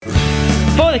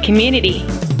For the community,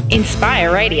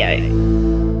 Inspire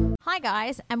Radio. Hi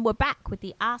guys, and we're back with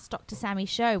the Ask Dr. Sammy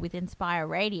show with Inspire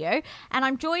Radio, and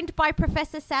I'm joined by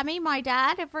Professor Sammy, my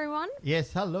dad, everyone.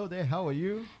 Yes, hello there, how are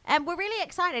you? And we're really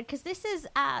excited because this is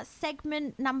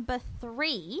segment number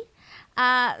 3.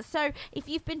 So if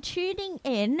you've been tuning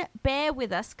in, bear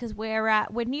with us because we're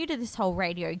new to this whole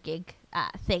radio gig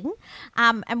thing,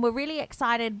 and we're really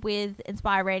excited with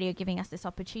Inspire Radio giving us this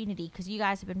opportunity because you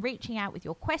guys have been reaching out with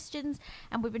your questions,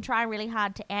 and we've been trying really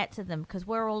hard to answer them because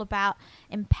we're all about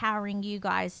empowering you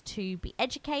guys to be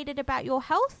educated about your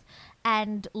health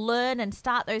and learn and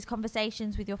start those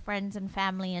conversations with your friends and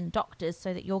family and doctors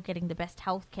so that you're getting the best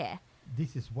health care.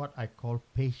 This is what I call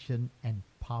patient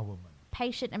empowerment.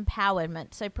 Patient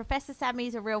empowerment. So Professor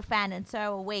Sammy's a real fan, and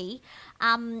so are we.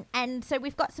 And so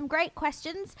we've got some great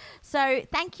questions. So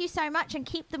thank you so much, and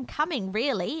keep them coming,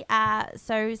 really.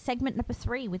 So segment number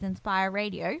 3 with Inspire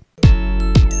Radio.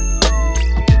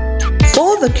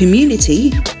 For the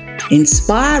community,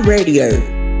 Inspire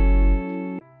Radio.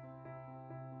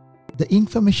 The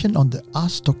information on the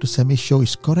Ask Dr. Sammy show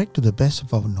is correct to the best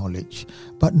of our knowledge,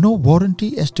 but no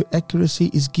warranty as to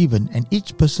accuracy is given, and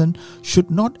each person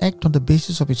should not act on the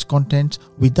basis of its contents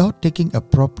without taking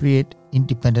appropriate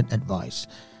independent advice.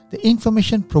 The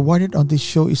information provided on this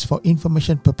show is for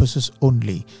information purposes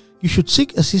only. You should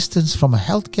seek assistance from a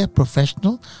healthcare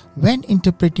professional when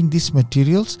interpreting these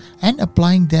materials and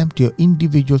applying them to your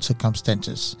individual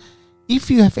circumstances.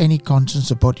 If you have any concerns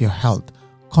about your health,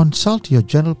 consult your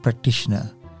general practitioner.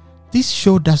 This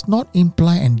show does not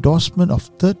imply endorsement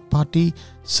of third-party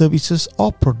services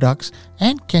or products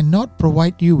and cannot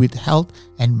provide you with health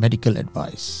and medical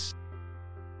advice.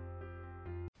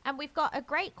 And we've got a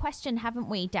great question, haven't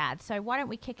we, Dad? So why don't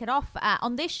we kick it off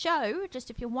on this show,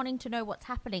 just if you're wanting to know what's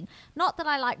happening. Not that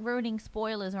I like ruining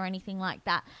spoilers or anything like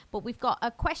that, but we've got a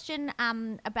question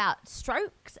about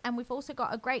strokes, and we've also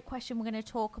got a great question we're going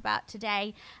to talk about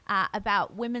today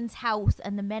about women's health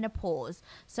and the menopause.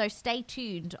 So stay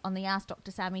tuned on the Ask Dr.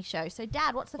 Sammy show. So,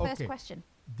 Dad, what's the first question?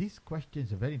 This question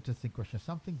is a very interesting question,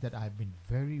 something that I've been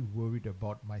very worried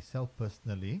about myself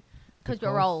personally. Because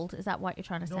you're old, is that what you're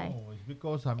trying to say? No, it's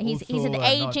because He's an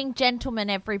aging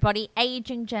gentleman, everybody.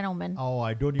 Aging gentleman. Oh,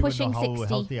 I don't even pushing know how 60,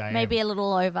 healthy I am. maybe a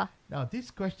little over. Now, this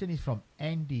question is from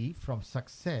Andy from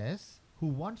Success, who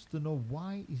wants to know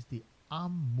why is the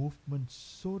arm movement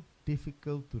so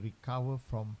difficult to recover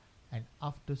from and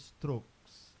after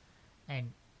strokes?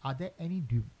 And are there any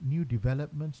new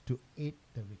developments to aid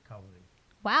the recovery?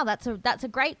 Wow, that's a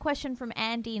great question from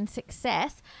Andy in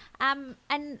Success. And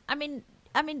I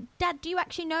mean, Dad, do you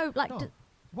actually know,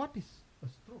 what is a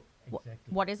stroke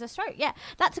exactly? What is a stroke? Yeah,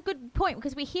 that's a good point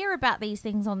because we hear about these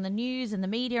things on the news and the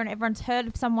media, and everyone's heard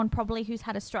of someone probably who's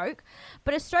had a stroke.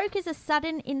 But a stroke is a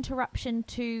sudden interruption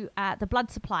to the blood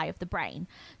supply of the brain.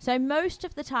 So most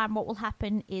of the time what will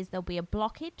happen is there'll be a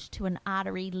blockage to an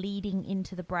artery leading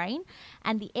into the brain,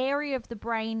 and the area of the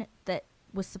brain that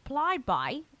was supplied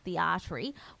by the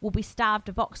artery will be starved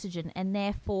of oxygen, and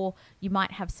therefore you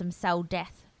might have some cell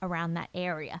death around that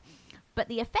area. But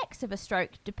the effects of a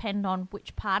stroke depend on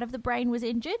which part of the brain was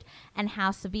injured and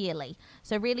how severely.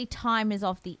 So really time is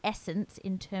of the essence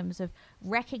in terms of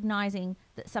recognizing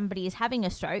that somebody is having a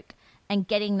stroke and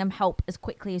getting them help as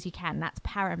quickly as you can. That's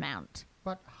paramount.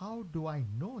 But how do I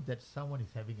know that someone is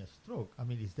having a stroke? I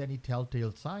mean, is there any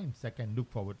telltale signs I can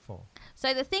look forward for?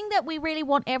 So the thing that we really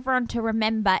want everyone to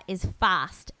remember is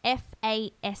FAST,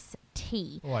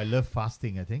 F-A-S-T. Oh, I love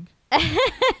fasting, I think.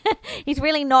 He's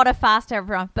really not a fast,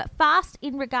 everyone, but fast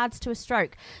in regards to a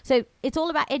stroke. So it's all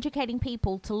about educating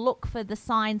people to look for the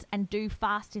signs and do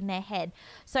fast in their head.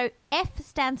 So F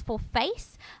stands for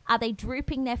face. Are they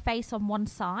drooping their face on one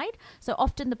side? So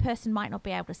often the person might not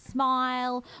be able to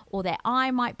smile, or their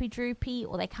eye might be droopy,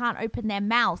 or they can't open their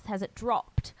mouth. Has it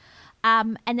dropped?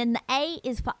 And then the A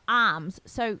is for arms.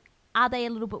 So are they a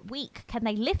little bit weak? Can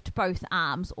they lift both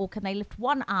arms, or can they lift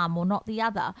one arm or not the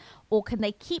other? Or can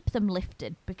they keep them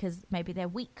lifted because maybe they're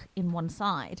weak in one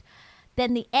side?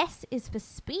 Then the S is for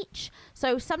speech.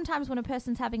 So sometimes when a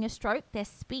person's having a stroke, their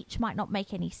speech might not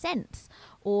make any sense,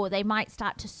 or they might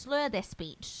start to slur their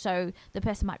speech. So the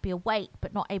person might be awake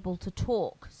but not able to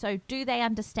talk. So do they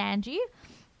understand you?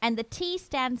 And the T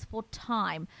stands for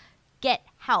time. Get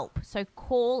help. So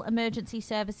call emergency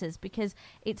services because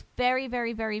it's very,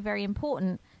 very, very, very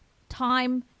important.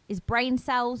 Time is brain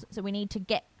cells, so we need to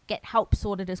get get help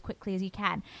sorted as quickly as you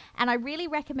can. And I really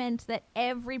recommend that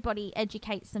everybody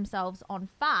educates themselves on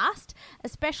fast,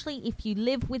 especially if you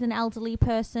live with an elderly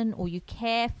person or you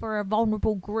care for a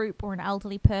vulnerable group or an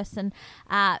elderly person,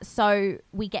 so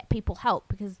we get people help,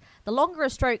 because the longer a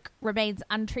stroke remains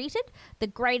untreated, the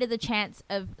greater the chance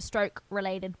of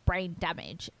stroke-related brain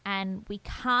damage. And we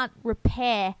can't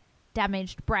repair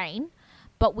damaged brain,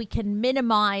 but we can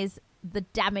minimize the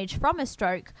damage from a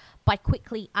stroke by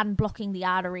quickly unblocking the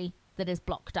artery that is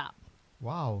blocked up.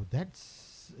 Wow,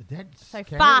 that's So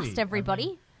scary. fast, everybody. I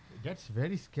mean, that's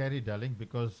very scary, darling,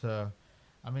 because,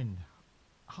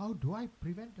 how do I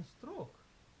prevent a stroke?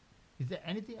 Is there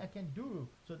anything I can do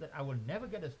so that I will never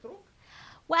get a stroke?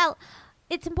 Well,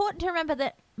 it's important to remember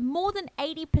that more than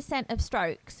 80% of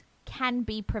strokes can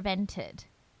be prevented.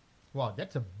 Wow,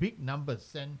 that's a big number.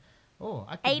 And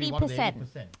I could be one of the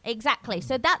 80%. Exactly.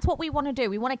 So that's what we want to do.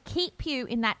 We want to keep you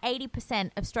in that 80%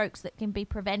 of strokes that can be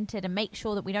prevented and make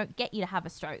sure that we don't get you to have a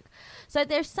stroke. So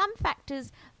there's some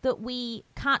factors that we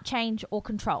can't change or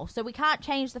control. So we can't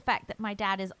change the fact that my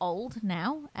dad is old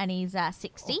now and he's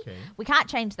 60. Okay. We can't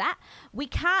change that. We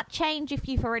can't change if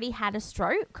you've already had a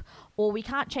stroke, or we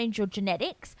can't change your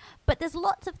genetics. But there's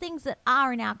lots of things that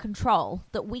are in our control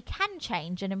that we can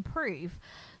change and improve.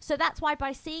 So that's why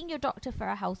by seeing your doctor for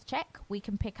a health check, we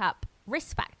can pick up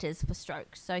risk factors for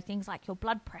strokes. So things like your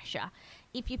blood pressure,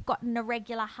 if you've got an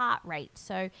irregular heart rate.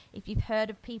 So if you've heard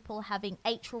of people having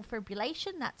atrial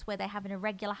fibrillation, that's where they have an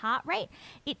irregular heart rate.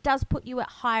 It does put you at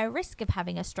higher risk of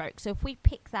having a stroke. So if we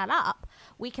pick that up,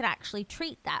 we can actually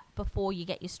treat that before you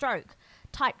get your stroke.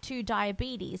 Type 2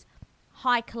 diabetes,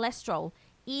 high cholesterol,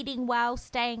 eating well,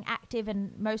 staying active,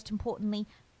 and most importantly,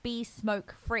 be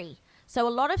smoke free. So a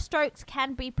lot of strokes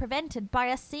can be prevented by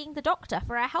us seeing the doctor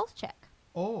for our health check.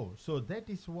 Oh, so that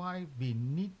is why we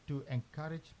need to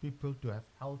encourage people to have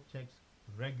health checks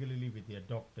regularly with their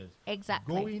doctors.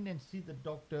 Exactly. Go in and see the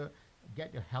doctor,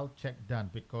 get your health check done,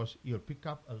 because you'll pick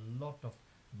up a lot of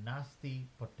nasty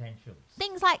potentials.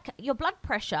 Things like your blood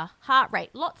pressure, heart rate,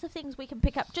 lots of things we can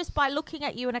pick up just by looking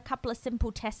at you and a couple of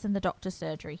simple tests in the doctor's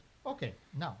surgery. Okay,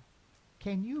 now,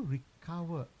 can you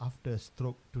recover after a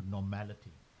stroke to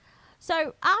normality?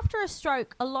 So after a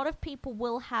stroke, a lot of people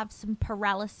will have some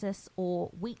paralysis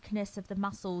or weakness of the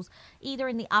muscles, either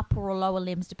in the upper or lower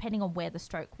limbs, depending on where the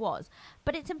stroke was.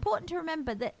 But it's important to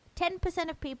remember that 10%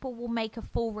 of people will make a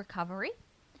full recovery.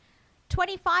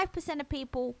 25% of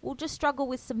people will just struggle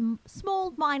with some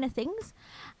small minor things.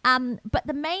 But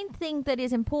the main thing that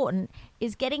is important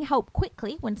is getting help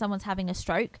quickly when someone's having a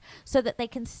stroke so that they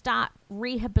can start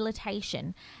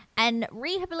rehabilitation. And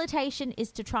rehabilitation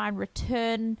is to try and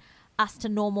return us to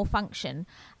normal function.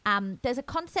 There's a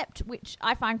concept which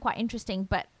I find quite interesting,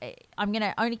 but I'm going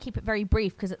to only keep it very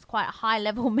brief because it's quite a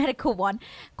high-level medical one,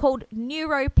 called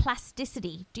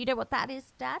neuroplasticity. Do you know what that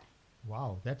is, Dad?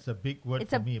 Wow, that's a big word It's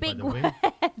for a me, big by the way.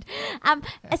 word.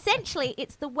 Essentially,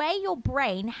 it's the way your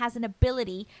brain has an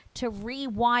ability to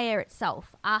rewire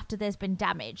itself after there's been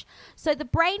damage. So the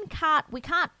brain we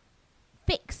can't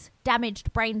fix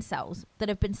damaged brain cells that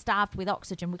have been starved with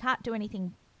oxygen. We can't do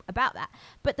anything about that.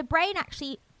 But the brain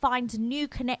actually finds new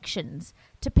connections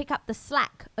to pick up the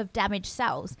slack of damaged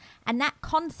cells. And that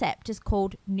concept is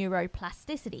called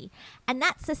neuroplasticity. And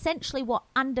that's essentially what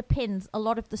underpins a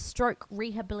lot of the stroke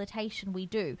rehabilitation we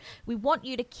do. We want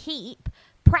you to keep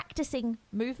practicing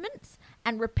movements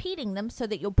and repeating them so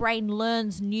that your brain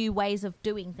learns new ways of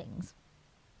doing things.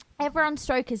 Everyone's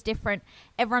stroke is different.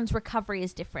 Everyone's recovery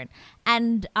is different.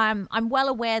 And I'm well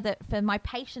aware that for my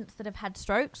patients that have had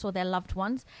strokes or their loved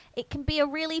ones, it can be a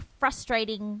really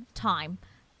frustrating time,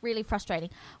 really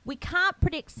frustrating. We can't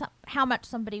predict how much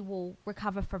somebody will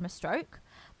recover from a stroke,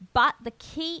 but the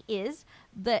key is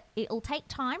that it'll take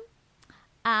time.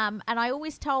 And I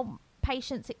always tell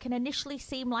patients it can initially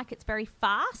seem like it's very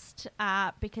fast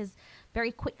because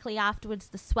very quickly afterwards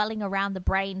the swelling around the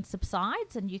brain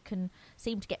subsides and you can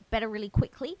seem to get better really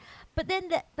quickly. But then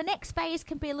the next phase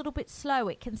can be a little bit slow.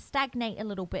 It can stagnate a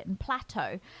little bit and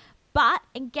plateau. But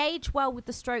engage well with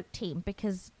the stroke team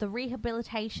because the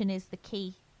rehabilitation is the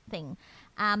key thing.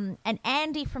 And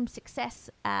Andy from Success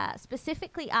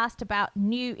specifically asked about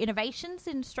new innovations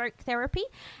in stroke therapy.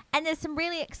 And there's some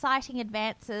really exciting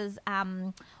advances.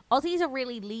 Aussies are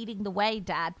really leading the way,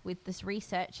 Dad, with this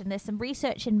research. And there's some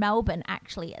research in Melbourne,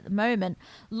 actually, at the moment,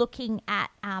 looking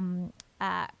at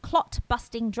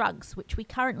clot-busting drugs, which we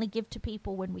currently give to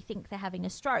people when we think they're having a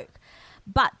stroke.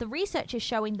 But the research is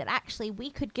showing that actually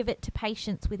we could give it to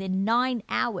patients within 9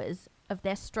 hours of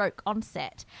their stroke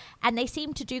onset, and they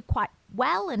seem to do quite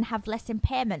well and have less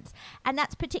impairments. And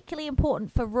that's particularly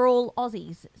important for rural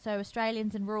Aussies, so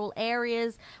Australians in rural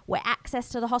areas where access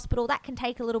to the hospital, that can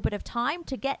take a little bit of time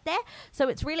to get there. So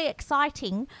it's really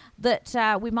exciting that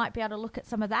we might be able to look at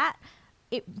some of that.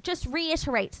 It just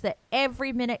reiterates that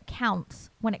every minute counts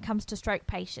when it comes to stroke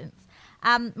patients.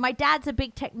 My dad's a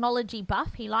big technology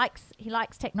buff. He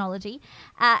likes technology,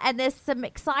 and there's some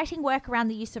exciting work around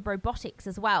the use of robotics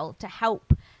as well to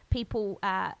help people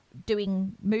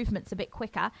doing movements a bit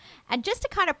quicker. And just to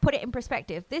kind of put it in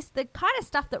perspective, the kind of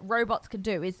stuff that robots can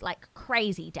do is like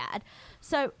crazy, Dad.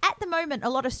 So at the moment, a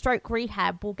lot of stroke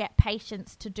rehab will get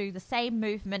patients to do the same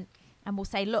movement, and we'll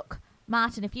say, look,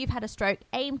 Martin, if you've had a stroke,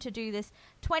 aim to do this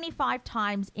 25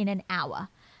 times in an hour.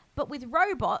 But with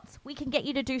robots, we can get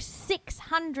you to do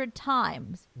 600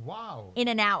 times in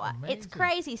an hour. Amazing. It's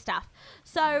crazy stuff.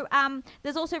 So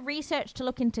there's also research to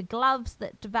look into gloves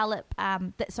that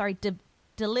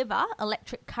deliver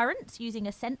electric currents using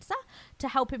a sensor to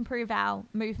help improve our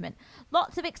movement.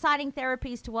 Lots of exciting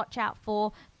therapies to watch out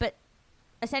for, but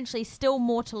essentially still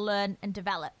more to learn and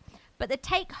develop. But the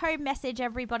take-home message,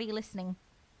 everybody listening,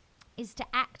 is to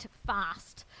act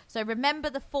fast. So remember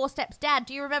the 4 steps. Dad,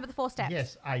 do you remember the 4 steps?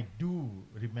 Yes, I do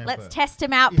remember. Let's test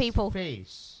him out, people.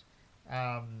 Face.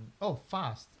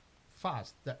 Fast.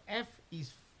 The F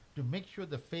is to make sure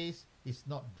the face is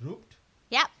not drooped.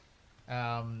 Yep.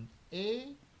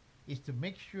 A is to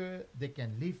make sure they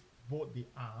can lift both the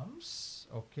arms.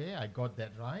 Okay, I got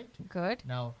that right. Good.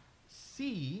 Now,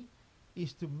 C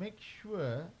is to make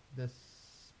sure the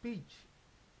speech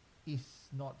is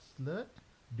not slurred.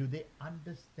 Do they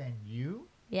understand you?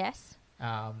 Yes.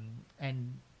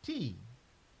 And T,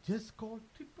 just call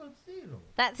 000.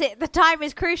 That's it. The time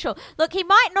is crucial. Look, he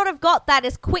might not have got that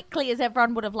as quickly as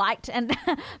everyone would have liked,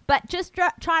 but just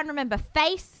try and remember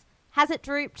face. Has it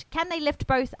drooped? Can they lift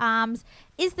both arms?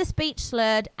 Is the speech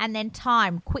slurred? And then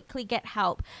time. Quickly get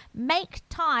help. Make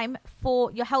time for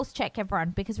your health check, everyone,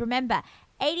 because remember,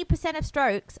 80% of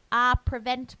strokes are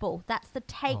preventable. That's the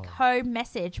take-home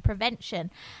message, prevention.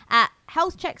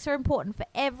 Health checks are important for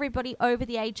everybody over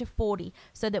the age of 40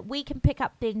 so that we can pick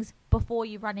up things before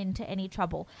you run into any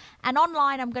trouble. And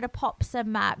online, I'm going to pop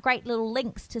some great little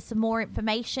links to some more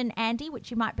information, Andy, which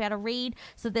you might be able to read.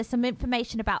 So there's some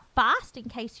information about FAST in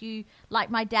case you, like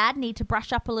my dad, need to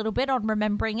brush up a little bit on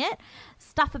remembering it.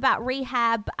 Stuff about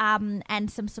rehab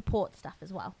and some support stuff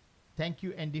as well. Thank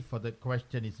you, Andy, for the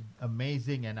question. It's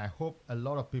amazing, and I hope a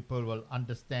lot of people will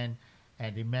understand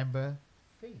and remember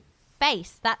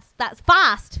face. That's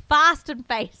fast and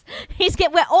face.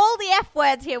 We're all the F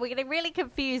words here. We're getting really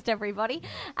confused, everybody.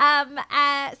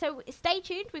 So stay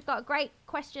tuned. We've got a great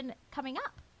question coming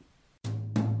up.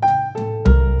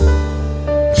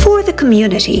 For the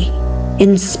community,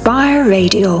 Inspire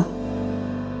Radio.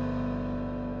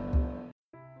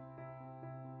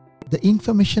 The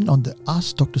information on the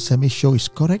Ask Dr. Semi show is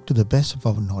correct to the best of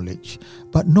our knowledge,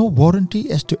 but no warranty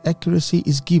as to accuracy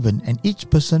is given, and each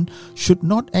person should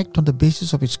not act on the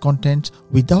basis of its contents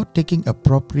without taking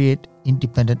appropriate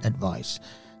independent advice.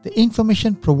 The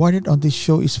information provided on this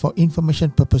show is for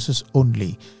information purposes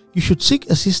only. You should seek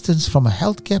assistance from a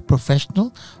healthcare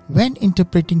professional when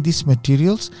interpreting these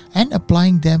materials and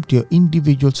applying them to your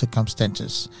individual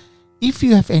circumstances. If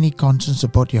you have any concerns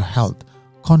about your health,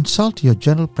 consult your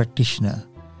general practitioner.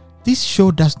 This show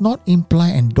does not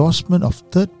imply endorsement of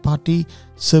third-party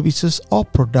services or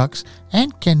products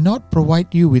and cannot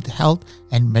provide you with health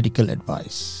and medical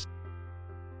advice.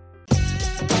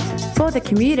 For the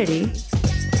community,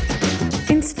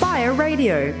 Inspire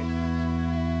Radio.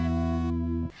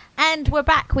 And we're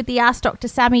back with the Ask Dr.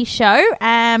 Sammy show,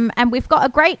 and we've got a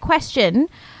great question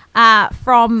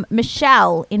from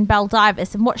Michelle in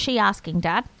Baldivis. And what's she asking,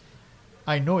 Dad?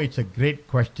 I know it's a great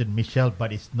question, Michelle,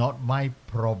 but it's not my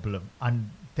problem. And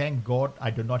thank God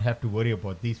I do not have to worry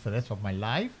about this for the rest of my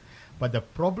life. But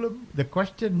the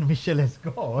question Michelle has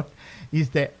got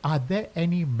is that are there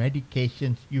any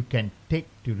medications you can take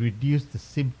to reduce the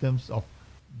symptoms of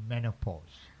menopause?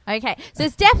 Okay, so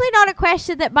it's definitely not a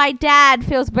question that my dad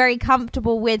feels very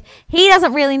comfortable with. He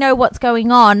doesn't really know what's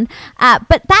going on, but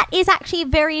that is actually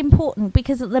very important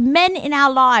because the men in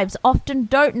our lives often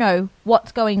don't know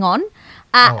what's going on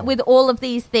with all of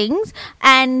these things,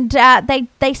 and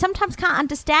they sometimes can't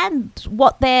understand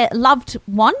what their loved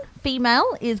one,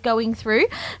 female, is going through.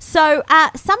 So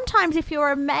sometimes if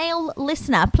you're a male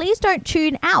listener, please don't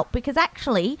tune out, because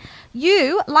actually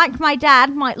you, like my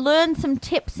dad, might learn some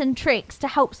tips and tricks to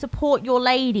help support your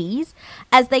ladies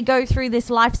as they go through this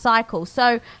life cycle.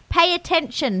 So pay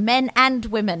attention, men and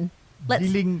women.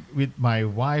 dealing with my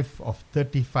wife of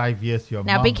 35 years. Your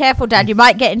Now mum be careful, Dad. is- You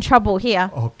might get in trouble here.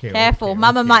 Okay. Careful, okay,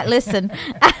 Mama okay. might listen.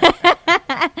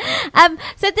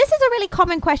 So this is a really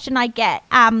common question I get,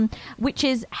 which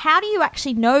is, how do you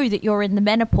actually know that you're in the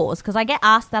menopause? Because I get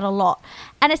asked that a lot.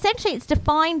 And essentially it's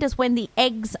defined as when the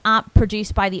eggs aren't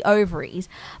produced by the ovaries.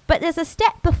 But there's a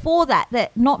step before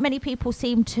that not many people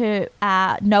seem to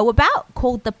know about,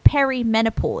 called the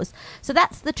perimenopause. So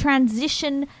that's the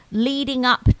transition leading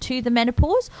up to the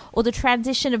menopause, or the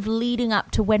transition of leading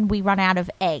up to when we run out of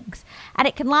eggs. And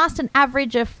it can last an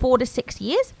average of 4 to 6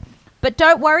 years. But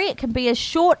don't worry, it can be as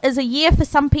short as a year for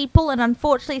some people, and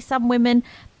unfortunately some women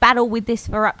battle with this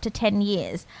for up to 10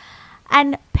 years.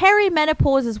 And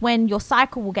perimenopause is when your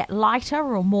cycle will get lighter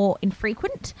or more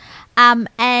infrequent,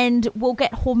 and will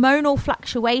get hormonal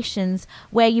fluctuations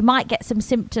where you might get some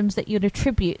symptoms that you'd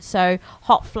attribute. So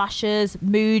hot flushes,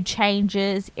 mood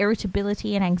changes,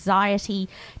 irritability and anxiety,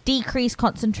 decreased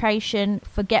concentration,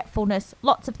 forgetfulness,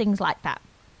 lots of things like that.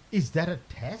 Is there a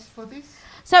test for this?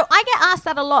 So I get asked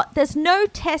that a lot. There's no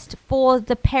test for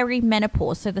the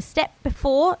perimenopause. So the step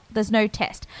before, there's no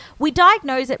test. We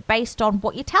diagnose it based on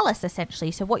what you tell us, essentially.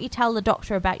 So what you tell the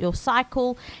doctor about your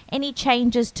cycle, any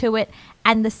changes to it,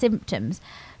 and the symptoms.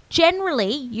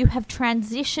 Generally, you have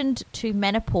transitioned to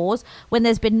menopause when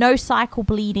there's been no cycle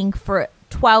bleeding for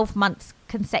 12 months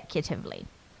consecutively.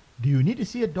 Do you need to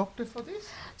see a doctor for this?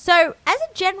 So, as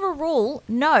a general rule,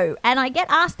 no. And I get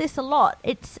asked this a lot.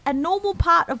 It's a normal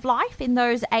part of life in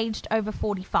those aged over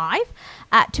 45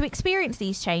 to experience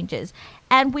these changes.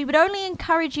 And we would only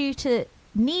encourage you to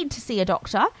need to see a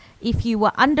doctor if you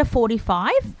were under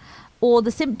 45, or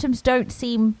the symptoms don't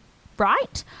seem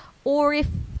right, or if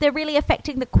they're really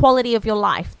affecting the quality of your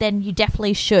life, then you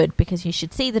definitely should, because you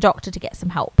should see the doctor to get some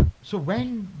help. So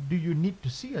when do you need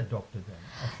to see a doctor then?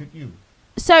 Or should you?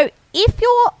 So if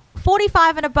you're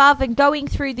 45 and above and going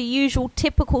through the usual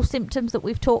typical symptoms that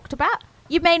we've talked about,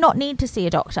 you may not need to see a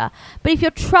doctor. But if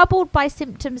you're troubled by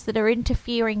symptoms that are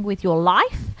interfering with your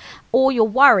life, or you're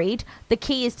worried, the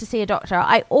key is to see a doctor.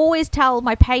 I always tell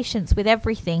my patients with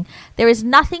everything, there is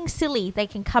nothing silly they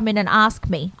can come in and ask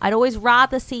me. I'd always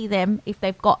rather see them if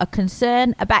they've got a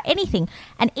concern about anything.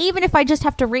 And even if I just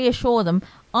have to reassure them,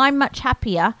 I'm much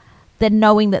happier than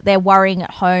knowing that they're worrying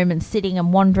at home and sitting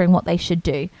and wondering what they should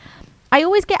do. I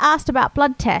always get asked about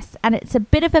blood tests, and it's a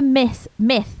bit of a myth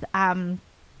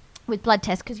with blood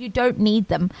tests, because you don't need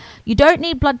them. You don't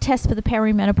need blood tests for the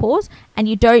perimenopause, and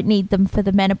you don't need them for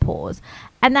the menopause.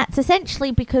 And that's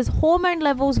essentially because hormone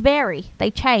levels vary.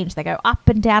 They change. They go up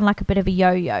and down like a bit of a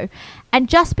yo-yo. And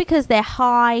just because they're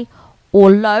high or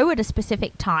low at a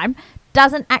specific time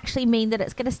doesn't actually mean that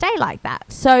it's going to stay like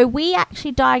that. So we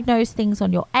actually diagnose things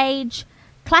on your age,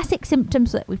 classic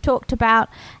symptoms that we've talked about,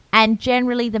 and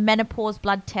generally the menopause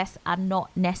blood tests are not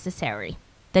necessary.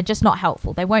 They're just not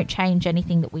helpful. They won't change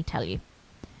anything that we tell you.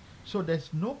 So there's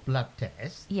no blood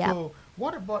test. Yeah. So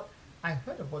what about, I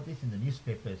heard about this in the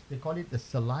newspapers. They call it the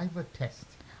saliva test.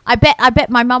 I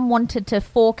bet my mum wanted to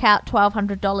fork out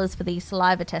 $1,200 for these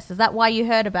saliva tests. Is that why you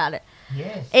heard about it?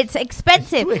 Yes. It's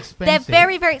expensive. It's too expensive. They're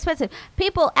very, very expensive.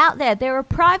 People out there are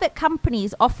private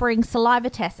companies offering saliva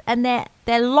tests, and they're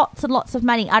lots and lots of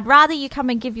money. I'd rather you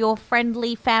come and give your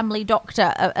friendly family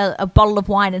doctor a bottle of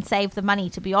wine and save the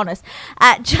money, to be honest.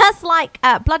 Just like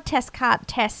blood tests can't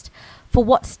test for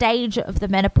what stage of the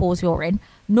menopause you're in,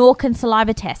 nor can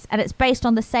saliva tests. And it's based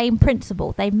on the same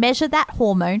principle. They measure that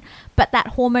hormone, but that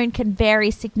hormone can vary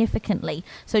significantly.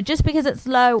 So just because it's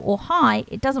low or high,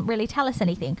 it doesn't really tell us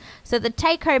anything. So the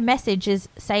take-home message is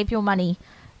save your money.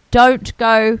 Don't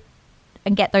go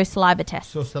and get those saliva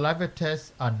tests. So saliva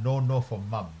tests are no for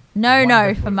mum. No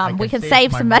Wonderful. for mum. I We can save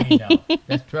save my some money. now.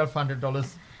 That's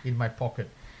 $1,200 in my pocket.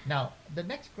 Now, the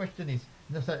next question is,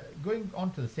 going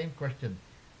on to the same question,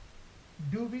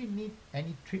 do we need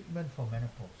any treatment for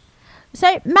menopause?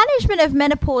 So management of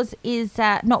menopause is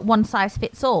not one size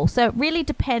fits all. So it really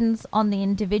depends on the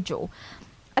individual.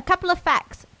 A couple of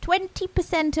facts.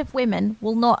 20% of women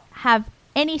will not have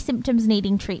any symptoms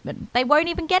needing treatment. They won't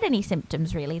even get any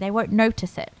symptoms, really. They won't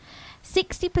notice it.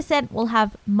 60% will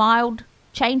have mild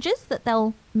changes that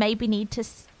they'll maybe need to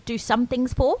do some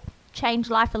things for, change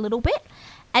life a little bit.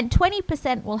 And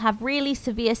 20% will have really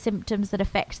severe symptoms that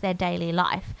affect their daily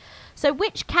life. So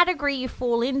which category you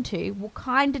fall into will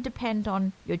kind of depend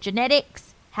on your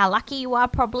genetics, how lucky you are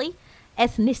probably,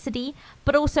 ethnicity,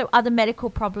 but also other medical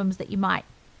problems that you might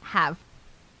have.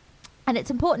 And it's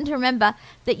important to remember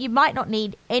that you might not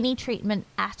need any treatment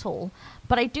at all.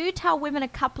 But I do tell women a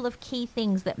couple of key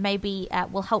things that maybe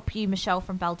will help you, Michelle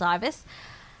from Baldivis.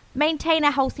 maintain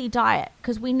a healthy diet,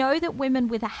 because we know that women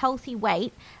with a healthy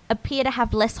weight appear to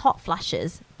have less hot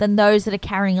flushes than those that are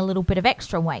carrying a little bit of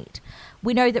extra weight.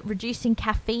 We know that reducing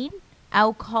caffeine,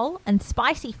 alcohol and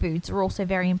spicy foods are also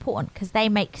very important because they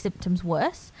make symptoms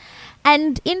worse.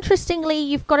 And interestingly,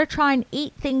 you've got to try and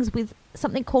eat things with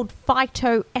something called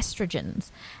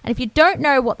phytoestrogens. And if you don't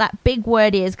know what that big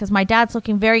word is, because my dad's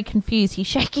looking very confused, he's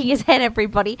shaking his head,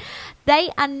 everybody, they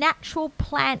are natural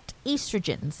plant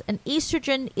estrogens. And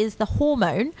estrogen is the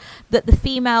hormone that the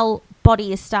female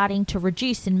body is starting to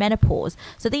reduce in menopause.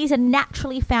 So these are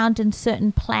naturally found in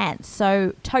certain plants.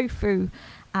 So tofu,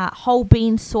 whole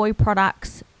bean soy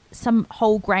products, some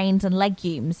whole grains and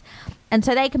legumes. And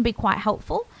so they can be quite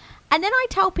helpful. And then I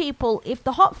tell people, if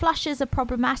the hot flushes are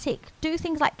problematic, do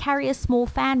things like carry a small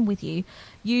fan with you,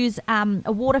 use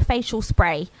a water facial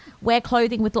spray, wear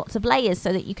clothing with lots of layers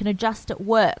so that you can adjust at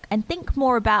work, and think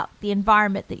more about the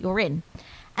environment that you're in.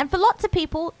 And for lots of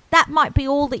people, that might be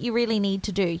all that you really need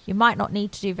to do. You might not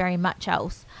need to do very much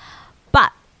else.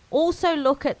 But also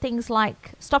look at things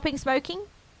like stopping smoking,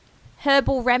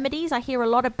 herbal remedies. I hear a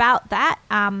lot about that.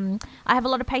 I have a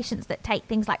lot of patients that take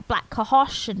things like black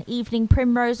cohosh and evening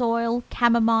primrose oil,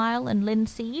 chamomile and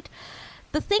linseed.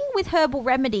 The thing with herbal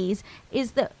remedies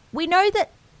is that we know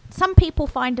that some people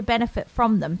find a benefit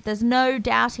from them. There's no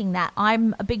doubting that.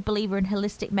 I'm a big believer in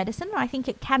holistic medicine, and I think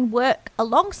it can work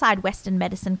alongside Western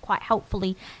medicine quite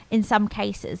helpfully in some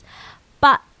cases.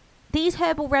 But these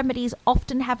herbal remedies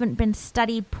often haven't been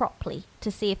studied properly to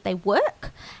see if they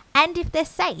work and if they're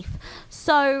safe.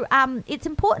 So it's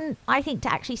important, I think,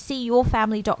 to actually see your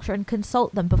family doctor and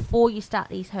consult them before you start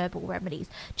these herbal remedies.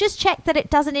 Just check that it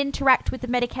doesn't interact with the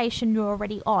medication you're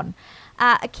already on.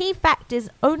 A key fact is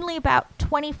only about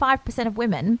 25% of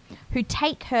women who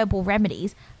take herbal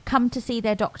remedies come to see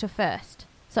their doctor first.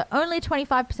 So only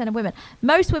 25% of women.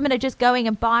 Most women are just going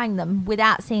and buying them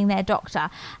without seeing their doctor.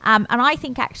 And I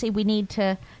think actually we need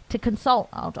to consult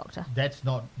our doctor. That's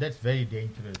very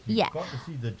dangerous. You've got to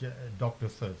see the doctor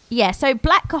first. Yeah, so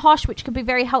black cohosh, which can be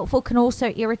very helpful, can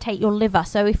also irritate your liver.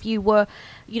 So if you were,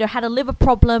 had a liver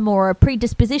problem or a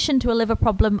predisposition to a liver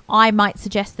problem, I might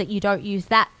suggest that you don't use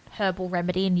that herbal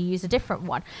remedy and you use a different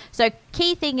one. So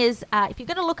key thing is, if you're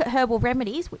going to look at herbal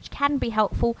remedies, which can be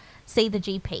helpful, see the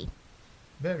GP.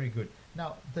 Very good.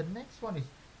 Now, the next one is,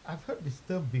 I've heard this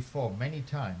term before many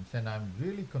times, and I'm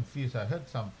really confused. I heard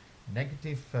some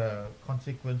negative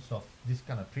consequence of this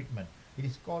kind of treatment. It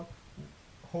is called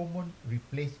hormone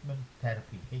replacement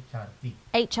therapy, HRT.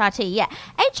 HRT, yeah.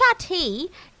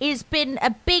 HRT has been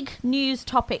a big news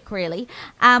topic, really.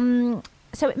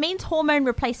 So it means hormone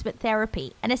replacement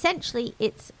therapy, and essentially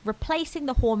it's replacing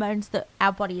the hormones that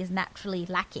our body is naturally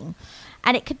lacking.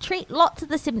 And it can treat lots of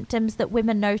the symptoms that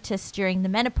women notice during the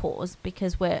menopause,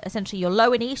 because you're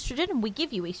low in estrogen and we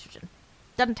give you estrogen.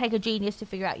 Doesn't take a genius to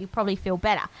figure out you probably feel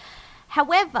better.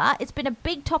 However, it's been a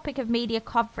big topic of media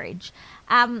coverage.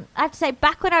 I have to say,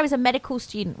 back when I was a medical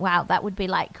student, wow, that would be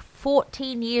like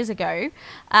 14 years ago,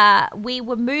 we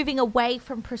were moving away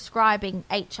from prescribing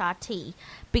HRT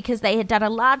because they had done a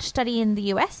large study in the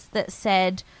US that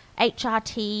said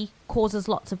HRT causes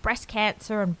lots of breast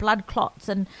cancer and blood clots,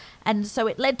 and so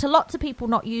it led to lots of people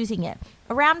not using it.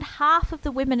 Around half of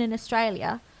the women in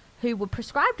Australia who were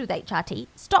prescribed with HRT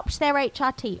stopped their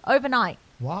HRT overnight.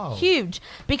 Wow. Huge,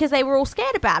 because they were all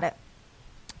scared about it.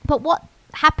 But what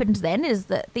happened then is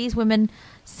that these women,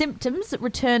 symptoms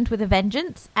returned with a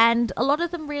vengeance, and a lot of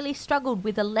them really struggled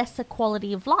with a lesser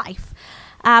quality of life.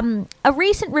 A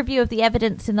recent review of the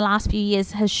evidence in the last few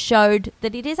years has showed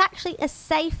that it is actually a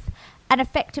safe and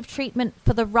effective treatment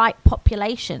for the right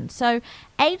population. So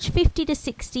age 50 to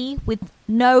 60 with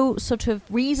no sort of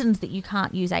reasons that you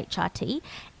can't use HRT,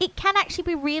 it can actually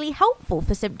be really helpful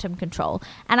for symptom control.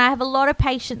 And I have a lot of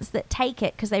patients that take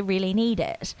it because they really need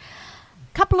it.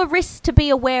 Couple of risks to be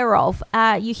aware of.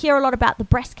 You hear a lot about the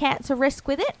breast cancer risk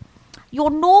with it. Your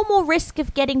normal risk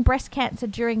of getting breast cancer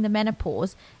during the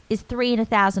menopause is 3 in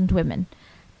 1,000 women.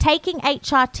 Taking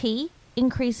HRT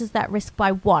increases that risk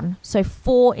by 1, so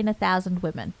 4 in 1,000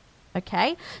 women.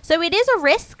 Okay, so it is a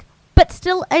risk, but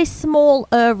still a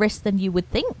smaller risk than you would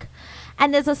think,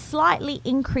 and there's a slightly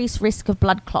increased risk of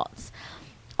blood clots.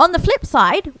 On the flip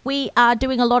side, we are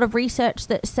doing a lot of research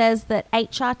that says that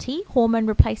HRT, hormone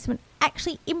replacement,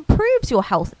 actually improves your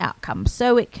health outcomes.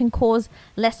 So it can cause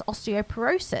less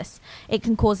osteoporosis, it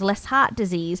can cause less heart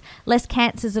disease, less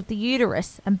cancers of the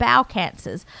uterus and bowel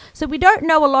cancers. So we don't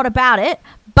know a lot about it,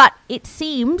 but it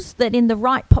seems that in the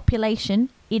right population,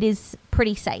 it is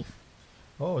pretty safe.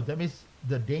 Oh, that means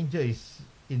the danger is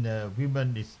in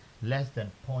women is less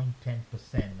than 0.10%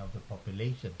 of the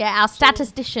population. Yeah, our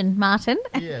statistician, Martin.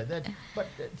 Yeah, but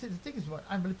the thing is,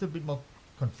 I'm a little bit more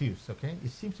confused, okay? It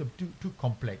seems too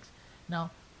complex. Now,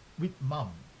 with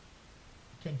mum,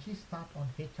 can she start on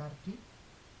HRT?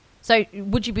 So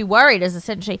would you be worried as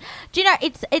essentially... Do you know,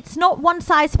 it's not one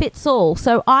size fits all.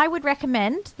 So I would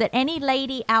recommend that any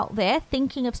lady out there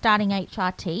thinking of starting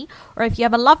HRT, or if you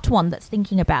have a loved one that's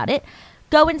thinking about it,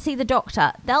 go and see the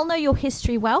doctor. They'll know your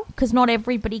history well, because not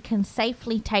everybody can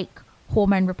safely take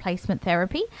hormone replacement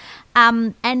therapy.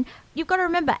 And you've got to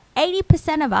remember,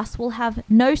 80% of us will have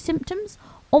no symptoms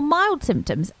or mild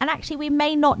symptoms. And actually, we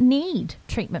may not need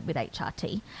treatment with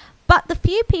HRT. But the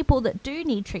few people that do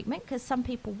need treatment, because some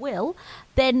people will,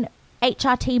 then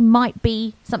HRT might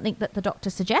be something that the doctor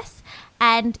suggests.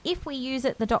 And if we use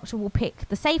it, the doctor will pick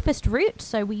the safest route.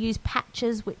 So we use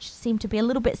patches, which seem to be a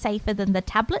little bit safer than the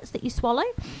tablets that you swallow.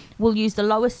 We'll use the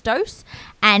lowest dose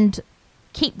and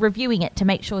keep reviewing it to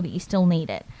make sure that you still need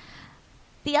it.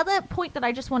 The other point that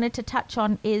I just wanted to touch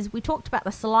on is we talked about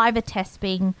the saliva tests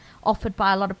being offered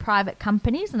by a lot of private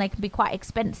companies, and they can be quite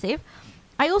expensive.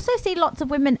 I also see lots of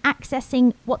women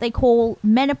accessing what they call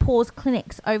menopause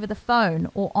clinics over the phone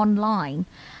or online.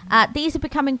 These are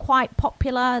becoming quite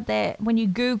popular. When you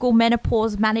Google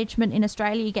menopause management in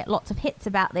Australia, you get lots of hits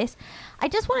about this. I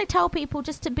just want to tell people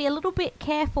just to be a little bit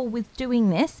careful with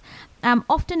doing this.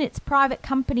 Often it's private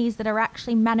companies that are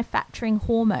actually manufacturing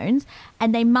hormones,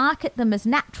 and they market them as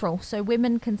natural. So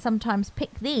women can sometimes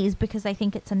pick these because they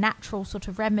think it's a natural sort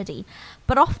of remedy.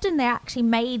 But often they're actually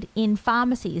made in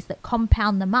pharmacies that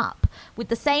compound them up with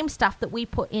the same stuff that we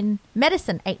put in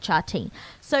medicine, HRT.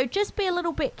 So just be a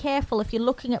little bit careful if you're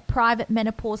looking at private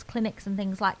menopause clinics and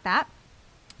things like that,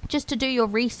 just to do your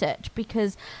research,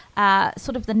 because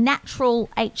sort of the natural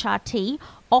HRT,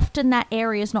 often that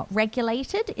area is not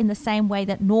regulated in the same way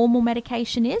that normal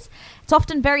medication is. It's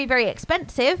often very, very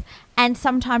expensive and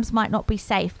sometimes might not be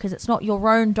safe because it's not your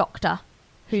own doctor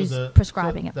who's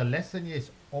prescribing it. The lesson here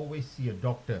is always see a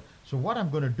doctor. So what I'm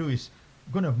going to do is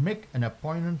going to make an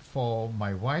appointment for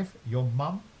my wife, your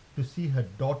mum, to see her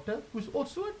daughter, who's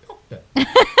also a doctor.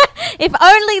 If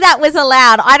only that was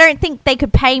allowed. I don't think they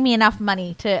could pay me enough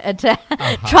money to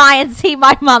try and see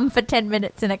my mum for 10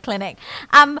 minutes in a clinic.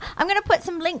 I'm going to put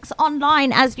some links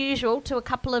online, as usual, to a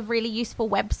couple of really useful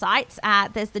websites.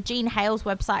 There's the Jean Hales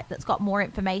website that's got more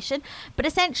information. But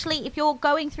essentially, if you're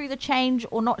going through the change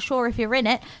or not sure if you're in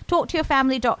it, talk to your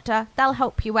family doctor. They'll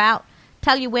help you out,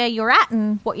 tell you where you're at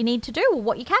and what you need to do or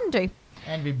what you can do.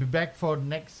 And we'll be back for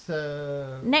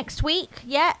next week,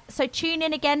 yeah. So tune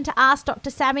in again to Ask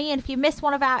Dr. Sammy. And if you miss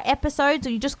one of our episodes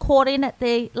or you just caught in at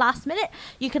the last minute,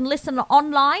 you can listen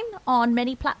online on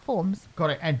many platforms.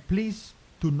 Correct. And please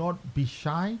do not be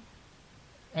shy.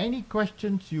 Any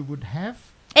questions you would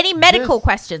have? Any medical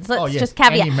questions? Let's just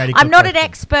caveat. I'm not an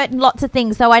expert in lots of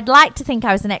things, though I'd like to think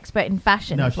I was an expert in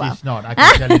fashion as well. No, she's not. I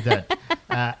can tell you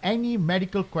that. Any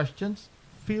medical questions,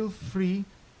 feel free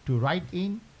to write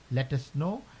in. Let us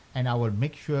know, and I will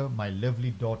make sure my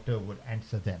lovely daughter will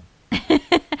answer them.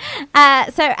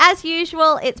 So, as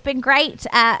usual, it's been great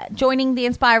joining the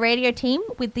Inspire Radio team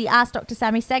with the Ask Dr.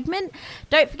 Sammy segment.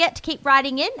 Don't forget to keep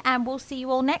writing in, and we'll see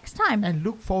you all next time. And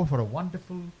look forward for a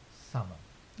wonderful summer.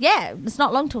 Yeah, it's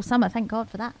not long till summer. Thank God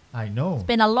for that. I know. It's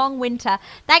been a long winter.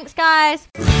 Thanks, guys.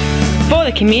 For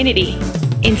the community,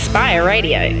 Inspire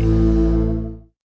Radio.